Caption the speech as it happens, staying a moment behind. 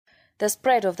The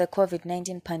spread of the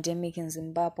COVID-19 pandemic in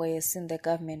Zimbabwe has seen the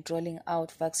government rolling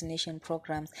out vaccination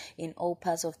programs in all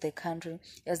parts of the country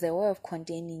as a way of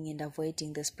containing and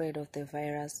avoiding the spread of the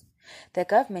virus. The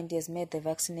government has made the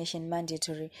vaccination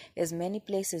mandatory as many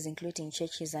places, including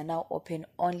churches, are now open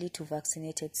only to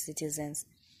vaccinated citizens.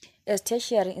 As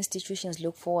tertiary institutions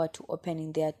look forward to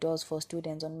opening their doors for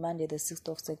students on Monday, the 6th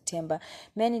of September,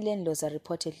 many landlords are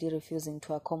reportedly refusing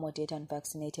to accommodate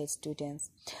unvaccinated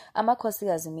students.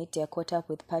 Amakhosikazi Media caught up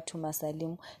with Patuma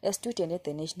Salim, a student at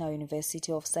the National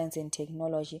University of Science and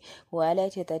Technology, who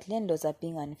highlighted that landlords are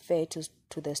being unfair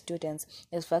to the students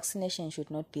as vaccination should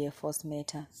not be a forced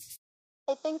matter.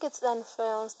 I think it's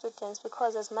unfair on students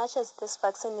because as much as this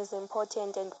vaccine is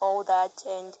important and all that,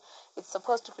 and it's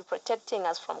supposed to be protecting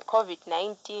us from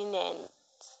COVID-19 and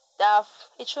stuff,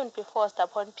 it shouldn't be forced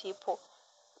upon people.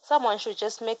 Someone should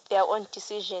just make their own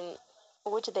decision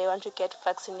which they want to get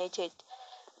vaccinated,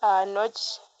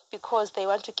 not because they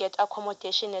want to get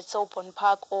accommodation at Selborne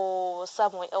Park or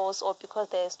somewhere else or because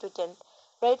they're a student.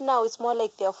 Right now, it's more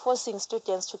like they're forcing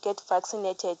students to get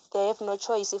vaccinated. They have no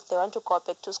choice. If they want to go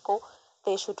back to school,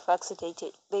 they should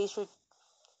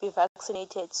be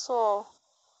vaccinated. So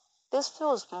this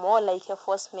feels more like a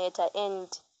forced matter, and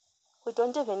we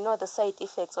don't even know the side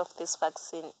effects of this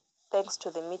vaccine, thanks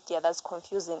to the media that's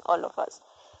confusing all of us.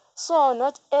 So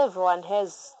not everyone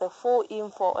has the full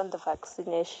info on the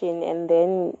vaccination, and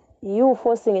then you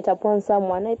forcing it upon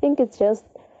someone, I think it just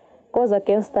goes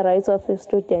against the rights of the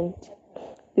student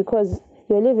because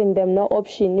you're leaving them no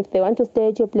option. If they want to stay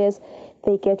at your place,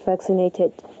 they get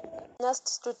vaccinated. Most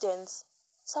students,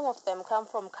 some of them come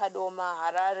from Kadoma,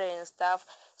 Harare and stuff.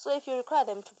 So if you require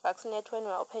them to vaccinate when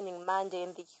we're opening Monday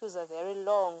and the queues are very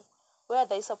long, where are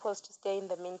they supposed to stay in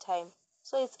the meantime?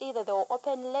 So it's either they will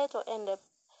open late or end up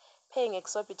paying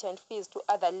exorbitant fees to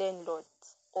other landlords,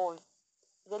 or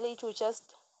really it will just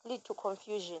lead to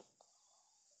confusion.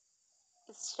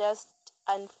 It's just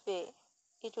unfair.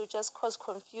 It will just cause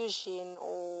confusion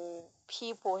or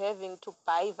people having to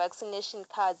buy vaccination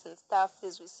cards and stuff,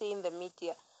 as we see in the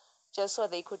media, just so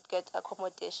they could get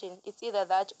accommodation. It's either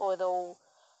that or they'll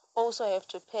also have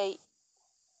to pay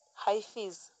high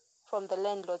fees from the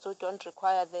landlords who don't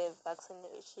require their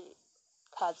vaccination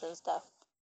cards and stuff.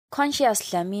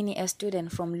 Conscious Dlamini, a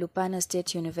student from Lupana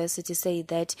State University, said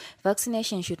that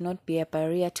vaccination should not be a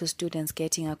barrier to students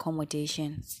getting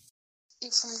accommodation.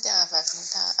 If umuntu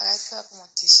angavaccinate akaphiwa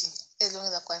accommodation as long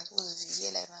as akwanisa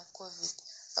ukuzivikela na-COVID,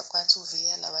 akwanisa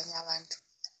ukuvikela abanye abantu,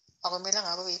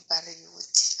 akumelanga kube yibharriya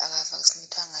ukuthi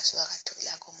akavaccinatwanga so akatholi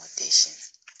accommodation.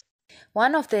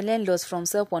 One of the landlords from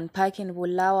Selborne Park in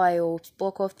Bulawayo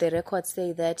spoke off the record,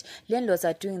 say that landlords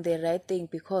are doing the right thing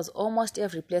because almost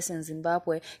every place in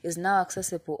Zimbabwe is now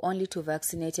accessible only to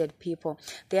vaccinated people.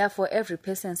 Therefore, every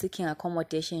person seeking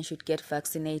accommodation should get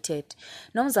vaccinated.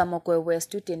 Nomzamo Gwebe, a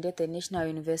student at the National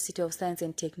University of Science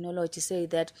and Technology, said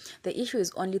that the issue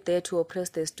is only there to oppress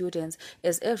the students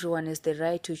as everyone has the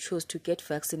right to choose to get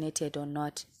vaccinated or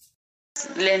not.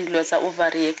 Landlords are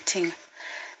overreacting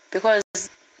because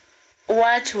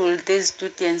what will these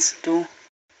students do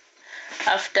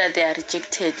after they are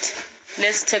rejected?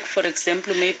 Let's take, for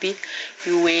example, maybe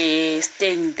you were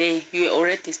staying there, you were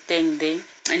already staying there,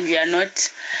 and you are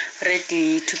not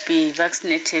ready to be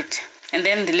vaccinated. And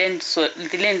then the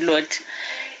landlord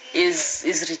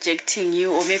is rejecting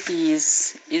you, or maybe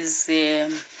is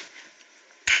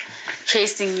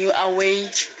chasing you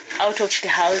away out of the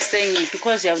house, saying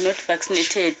because you have not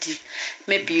vaccinated,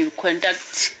 maybe you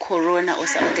contact corona or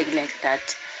something like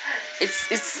that.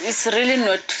 It's really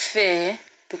not fair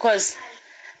because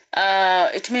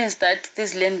it means that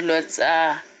these landlords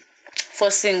are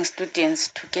forcing students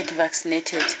to get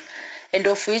vaccinated, and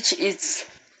of which it's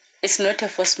not a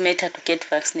forced matter to get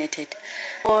vaccinated.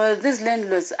 Or these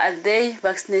landlords, are they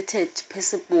vaccinated?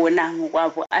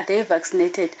 Are they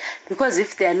vaccinated? Because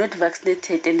if they are not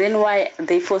vaccinated, and then why are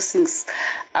they forcing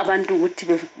abantu to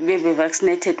be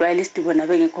vaccinated while least bona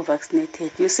bengekho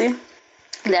vaccinated? You see,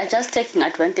 they are just taking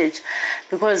advantage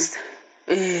because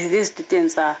these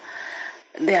students are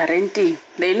renting.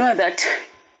 They know that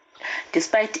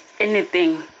despite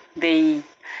anything, they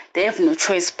have no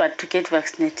choice but to get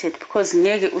vaccinated because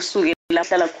ngeke usuke la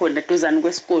hlala khona duzana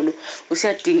kwesikolo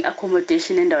usiyadinga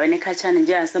accommodation endaweni ekhatshana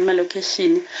njengasema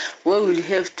location where will you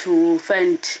have to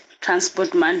find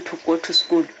transport money to go to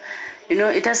school. You know,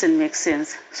 it doesn't make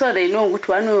sense. So they know ukuthi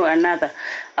one way or another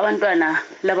abantwana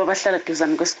laba bahlala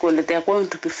duzana kwesikolo, they are going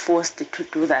to be forced to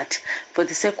do that for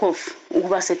the sake of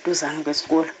ukuba seduzana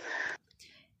kwesikolo.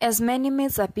 As many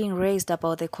myths are being raised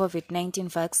about the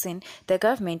COVID-19 vaccine, the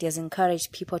government has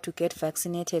encouraged people to get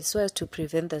vaccinated so as to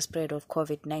prevent the spread of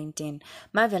COVID-19.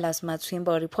 Marvelous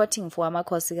Matswimbo reporting for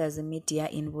Amakhosikazi Media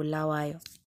in Bulawayo.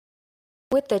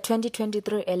 With the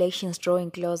 2023 elections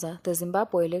drawing closer, the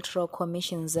Zimbabwe Electoral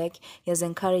Commission (ZEC) has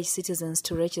encouraged citizens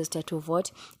to register to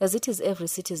vote, as it is every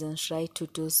citizen's right to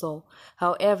do so.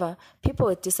 However, people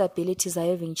with disabilities are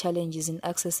having challenges in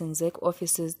accessing ZEC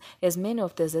offices, as many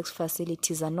of the ZEC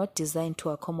facilities are not designed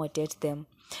to accommodate them.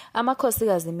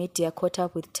 Amakhosikazi Media caught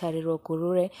up with Tariro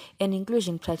Gurure, an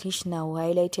inclusion practitioner who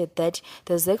highlighted that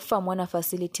the ZEC Famona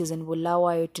facilities in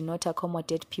Bulawayo do not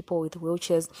accommodate people with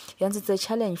wheelchairs, hence it's a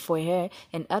challenge for her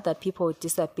and other people with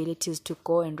disabilities to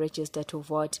go and register to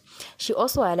vote. She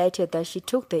also highlighted that she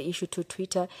took the issue to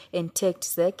Twitter and tagged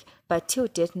ZEC, but till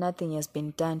date nothing has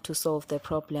been done to solve the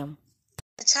problem.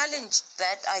 The challenge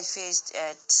that I faced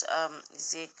at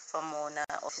ZEC Famona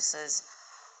offices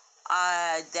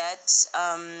that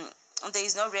there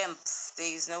is no ramp.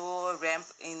 There is no ramp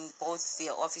in both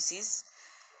their offices,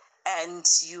 and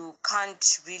you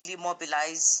can't really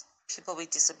mobilize people with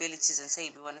disabilities and say,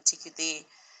 we want to take you there,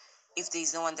 if there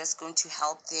is no one that's going to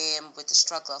help them with the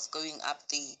struggle of going up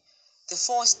the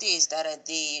 4 stairs that are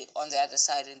there on the other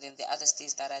side, and then the other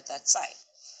stairs that are that side.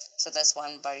 So that's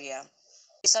one barrier.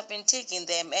 So I've been taking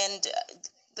them, and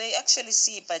they actually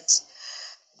see, but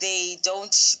they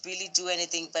don't really do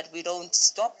anything. But we don't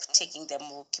stop taking them.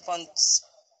 We'll keep on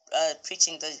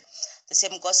preaching the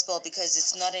same gospel, because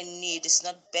it's not a need, it's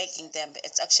not begging them,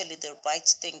 it's actually the right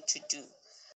thing to do.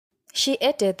 She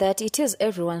added that it is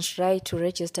everyone's right to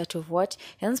register to vote,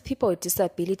 hence people with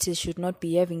disabilities should not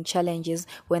be having challenges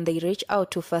when they reach out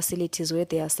to facilities where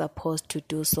they are supposed to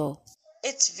do so.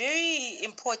 It's very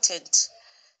important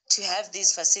to have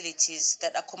these facilities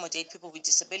that accommodate people with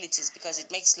disabilities, because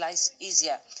it makes life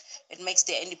easier, it makes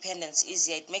their independence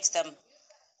easier, it makes them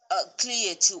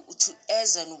clear to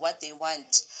earn what they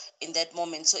want in that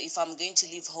moment. So if I'm going to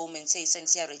leave home and say,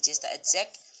 Sensia register at ZEC,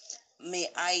 may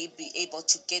I be able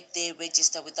to get there,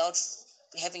 register without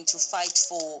having to fight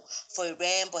for a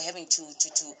ramp, or having to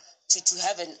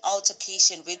have an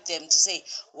altercation with them to say,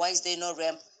 why is there no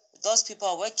ramp? Those people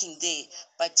are working there.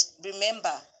 But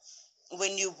remember,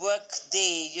 when you work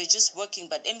there, you're just working,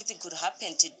 but anything could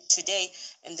happen today,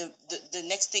 and the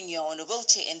next thing you're on a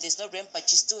wheelchair and there's no ramp,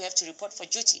 but you still have to report for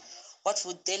duty. What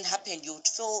would then happen? You would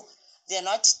feel they're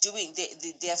not doing,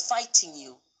 they're fighting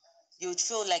you. You would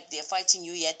feel like they're fighting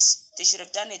you, yet they should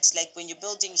have done it. Like when you're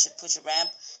building, you should put a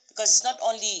ramp, because it's not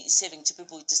only saving to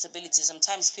people with disabilities.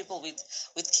 Sometimes people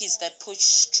with kids that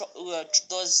push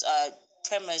those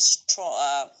premise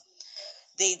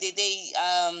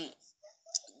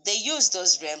they use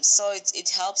those ramps, so it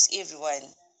helps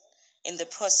everyone in the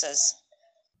process.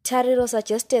 Tariro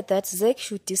suggested that ZEC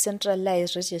should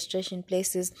decentralize registration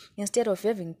places instead of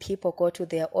having people go to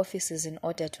their offices in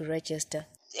order to register.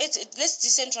 Let's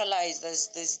decentralize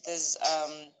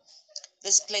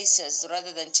these places,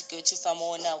 rather than to go to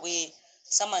Famona, where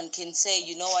someone can say,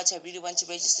 you know what, I really want to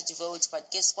register to vote,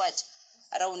 but guess what?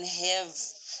 I don't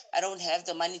have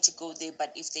the money to go there.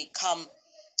 But if they come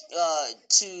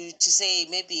to say,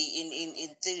 maybe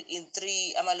in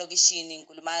 3 Amalogishini, in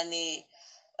Kulumane,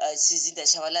 Sizinda,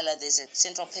 Chavalala, there's a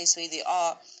central place where they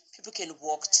are, people can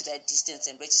walk to that distance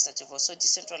and register to vote. So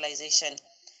decentralization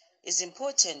is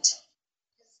important.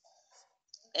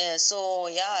 So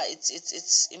yeah,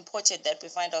 it's important that we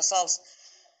find ourselves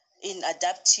in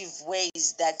adaptive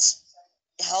ways that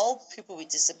help people with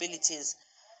disabilities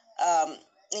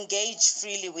engage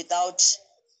freely without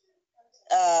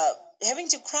having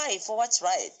to cry for what's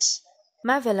right.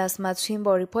 Marvelous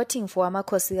Matswimbo reporting for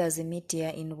Amakhosikazi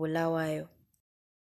Media in Bulawayo.